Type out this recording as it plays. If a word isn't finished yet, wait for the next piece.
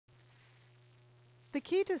The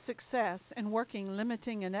key to success in working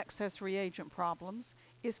limiting and excess reagent problems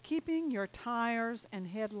is keeping your tires and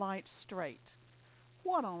headlights straight.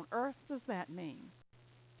 What on earth does that mean?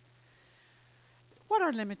 What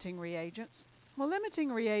are limiting reagents? Well,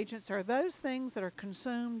 limiting reagents are those things that are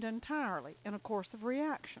consumed entirely in a course of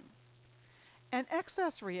reaction. An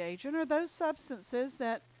excess reagent are those substances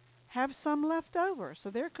that have some left over, so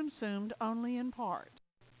they're consumed only in part.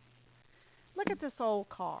 Look at this old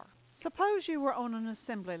car. Suppose you were on an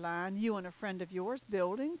assembly line, you and a friend of yours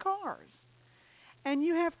building cars. And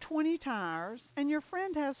you have 20 tires and your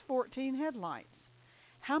friend has 14 headlights.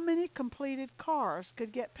 How many completed cars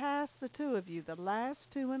could get past the two of you, the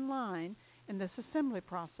last two in line, in this assembly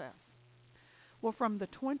process? Well, from the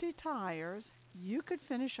 20 tires, you could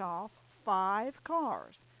finish off 5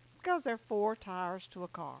 cars because there are 4 tires to a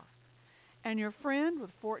car. And your friend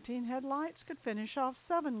with 14 headlights could finish off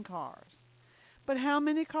 7 cars. But how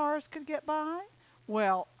many cars could get by?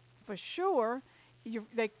 Well, for sure,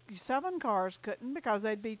 7 cars couldn't because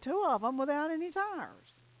there'd be 2 of them without any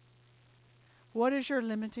tires. What is your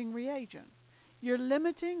limiting reagent? Your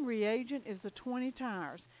limiting reagent is the 20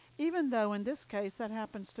 tires, even though in this case that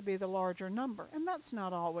happens to be the larger number, and that's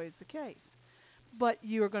not always the case. But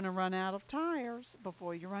you're going to run out of tires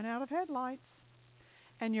before you run out of headlights.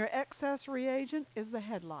 And your excess reagent is the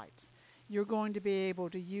headlights. You're going to be able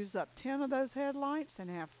to use up 10 of those headlights and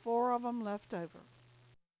have 4 of them left over.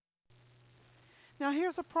 Now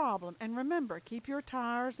here's a problem, and remember, keep your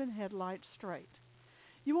tires and headlights straight.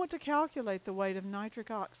 You want to calculate the weight of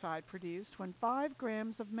nitric oxide produced when 5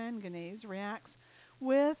 grams of manganese reacts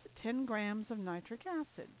with 10 grams of nitric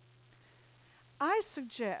acid. I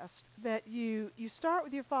suggest that you start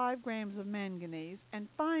with your 5 grams of manganese and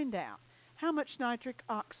find out how much nitric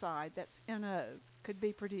oxide, that's NO, could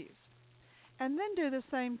be produced. And then do the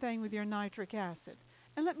same thing with your nitric acid.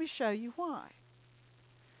 And let me show you why.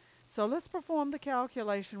 So let's perform the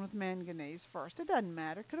calculation with manganese first. It doesn't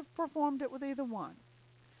matter. Could have performed it with either one.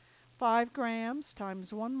 5 grams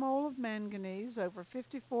times 1 mole of manganese over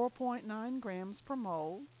 54.9 grams per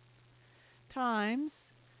mole times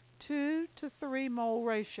 2 to 3 mole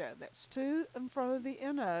ratio. That's 2 in front of the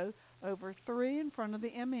NO over 3 in front of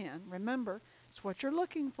the MN. Remember, it's what you're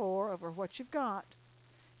looking for over what you've got.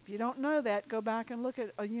 If you don't know that, go back and look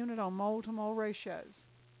at a unit on mole to mole ratios.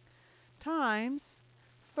 Times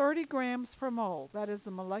 30 grams per mole. That is the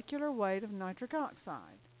molecular weight of nitric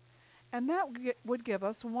oxide. And that would give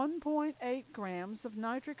us 1.8 grams of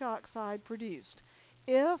nitric oxide produced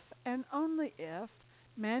if and only if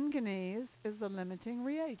manganese is the limiting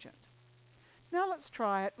reagent. Now let's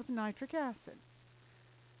try it with nitric acid.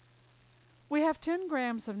 We have 10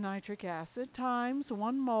 grams of nitric acid times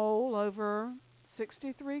 1 mole over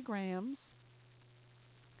 63 grams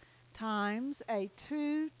times a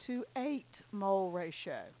 2 to 8 mole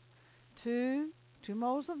ratio. 2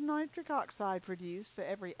 moles of nitric oxide produced for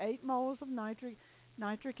every 8 moles of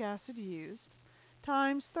nitric acid used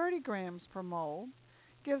times 30 grams per mole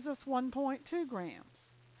gives us 1.2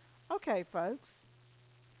 grams. Okay, folks,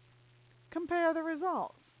 compare the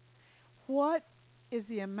results. What is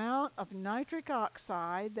the amount of nitric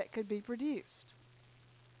oxide that could be produced?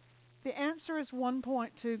 The answer is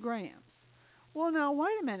 1.2 grams. Well, now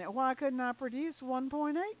wait a minute. Why couldn't I produce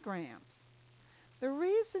 1.8 grams? The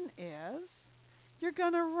reason is you're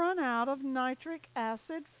going to run out of nitric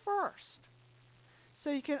acid first.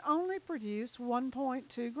 So you can only produce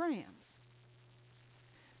 1.2 grams.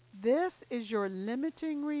 This is your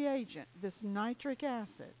limiting reagent, this nitric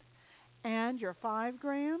acid. And your 5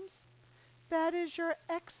 grams, that is your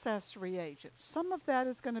excess reagent. Some of that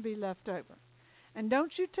is going to be left over. And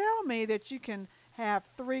don't you tell me that you can have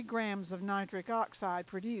 3 grams of nitric oxide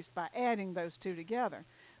produced by adding those two together.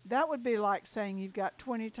 That would be like saying you've got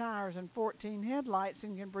 20 tires and 14 headlights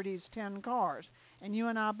and can produce 10 cars. And you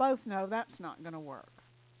and I both know that's not going to work.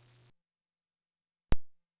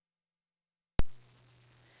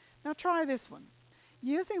 Now try this one.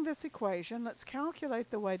 Using this equation, let's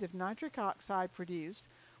calculate the weight of nitric oxide produced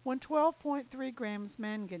when 12.3 grams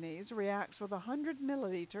manganese reacts with 100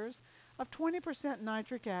 milliliters of 20%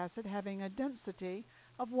 nitric acid having a density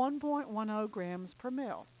of 1.10 grams per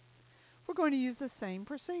mil. We're going to use the same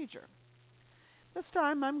procedure. This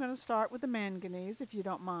time I'm going to start with the manganese, if you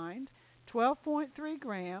don't mind. 12.3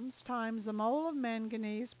 grams times a mole of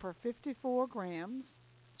manganese per 54 grams,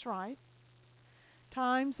 that's right,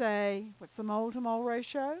 times what's the mole to mole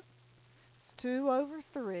ratio? It's 2 over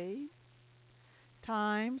 3,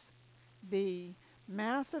 times the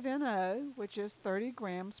mass of NO, which is 30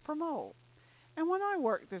 grams per mole. And when I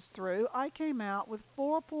worked this through, I came out with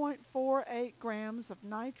 4.48 grams of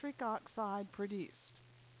nitric oxide produced.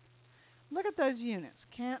 Look at those units.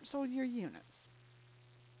 Cancel your units.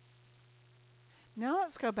 Now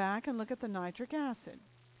let's go back and look at the nitric acid.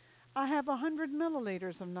 I have 100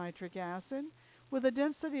 milliliters of nitric acid with a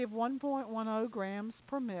density of 1.10 grams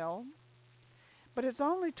per mil, but it's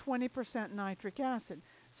only 20% nitric acid.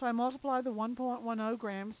 So I multiply the 1.10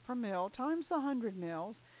 grams per mil times the 100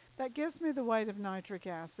 mils. That gives me the weight of nitric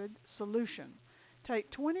acid solution.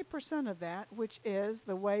 Take 20% of that, which is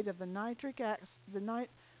the weight of the nitric acid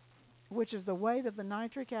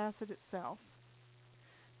itself,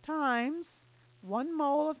 times 1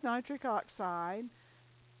 mole of nitric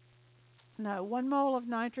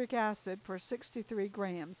acid per 63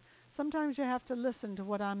 grams. Sometimes you have to listen to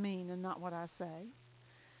what I mean and not what I say.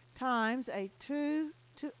 Times a 2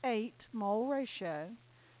 to 8 mole ratio,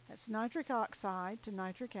 that's nitric oxide to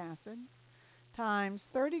nitric acid, times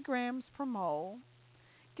 30 grams per mole,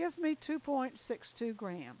 gives me 2.62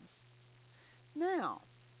 grams. Now,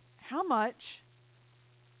 how much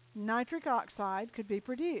nitric oxide could be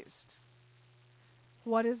produced?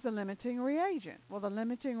 What is the limiting reagent? Well, the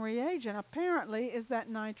limiting reagent apparently is that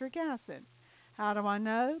nitric acid. How do I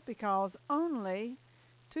know? Because only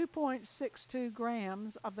 2.62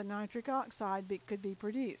 grams of the nitric oxide could be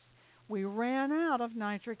produced. We ran out of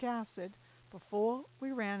nitric acid before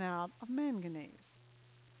we ran out of manganese.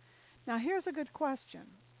 Now here's a good question.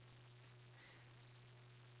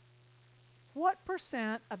 What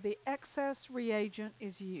percent of the excess reagent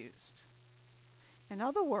is used? In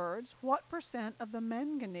other words, what percent of the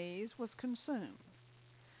manganese was consumed?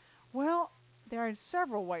 Well, there are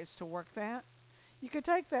several ways to work that. You could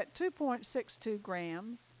take that 2.62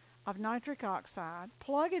 grams of nitric oxide,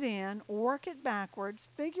 plug it in, work it backwards,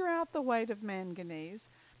 figure out the weight of manganese,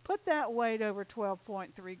 put that weight over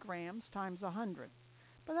 12.3 grams times 100.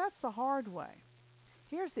 But that's the hard way.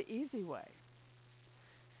 Here's the easy way.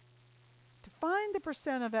 To find the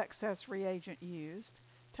percent of excess reagent used,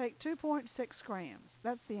 take 2.6 grams.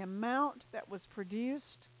 That's the amount that was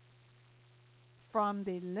produced from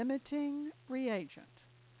the limiting reagent.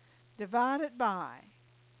 Divide it by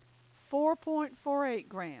 4.48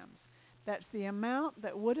 grams. That's the amount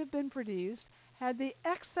that would have been produced had the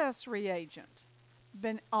excess reagent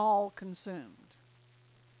been all consumed.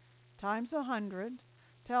 Times 100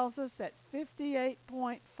 tells us that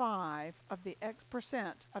 58.5% of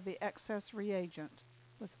the excess reagent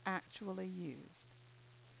was actually used.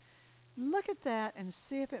 Look at that and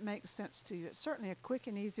see if it makes sense to you. It's certainly a quick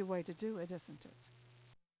and easy way to do it, isn't it?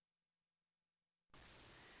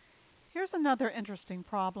 Here's another interesting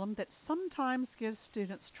problem that sometimes gives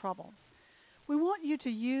students trouble. We want you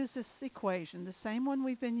to use this equation, the same one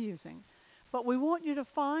we've been using, but we want you to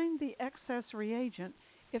find the excess reagent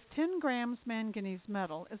if 10 grams manganese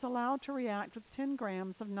metal is allowed to react with 10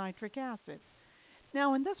 grams of nitric acid.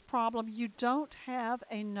 Now in this problem you don't have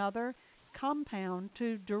another compound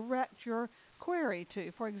to direct your query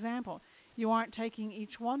to. For example, you aren't taking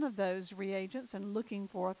each one of those reagents and looking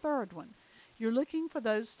for a third one. You're looking for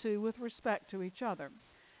those two with respect to each other.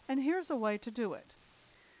 And here's a way to do it.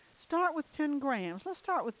 Start with 10 grams. Let's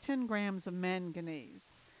start with 10 grams of manganese.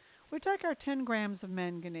 We take our 10 grams of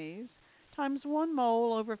manganese times 1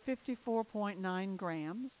 mole over 54.9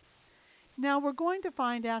 grams. Now we're going to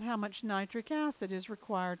find out how much nitric acid is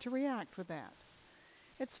required to react with that.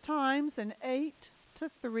 It's times an 8 to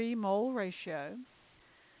 3 mole ratio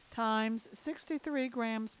times 63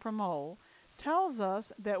 grams per mole tells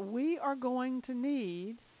us that we are going to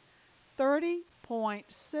need 30.6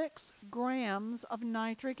 grams of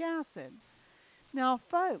nitric acid. Now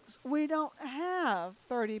folks, we don't have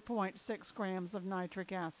 30.6 grams of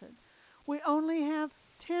nitric acid. We only have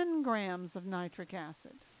 10 grams of nitric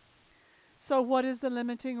acid. So what is the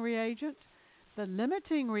limiting reagent? The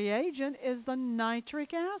limiting reagent is the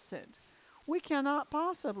nitric acid. We cannot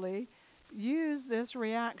possibly use this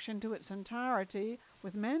reaction to its entirety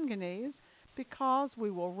with manganese because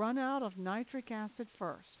we will run out of nitric acid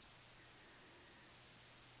first.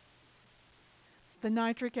 The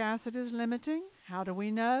nitric acid is limiting. How do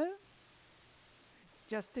we know?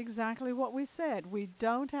 Just exactly what we said. We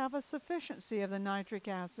don't have a sufficiency of the nitric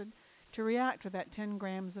acid to react with that 10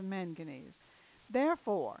 grams of manganese.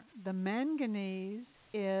 Therefore, the manganese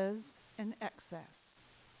is in excess.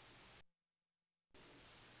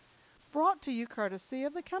 Brought to you courtesy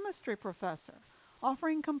of the Chemistry Professor,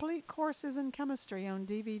 offering complete courses in chemistry on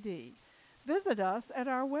DVD. Visit us at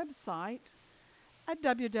our website at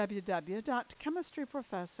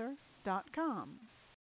www.chemistryprofessor.com.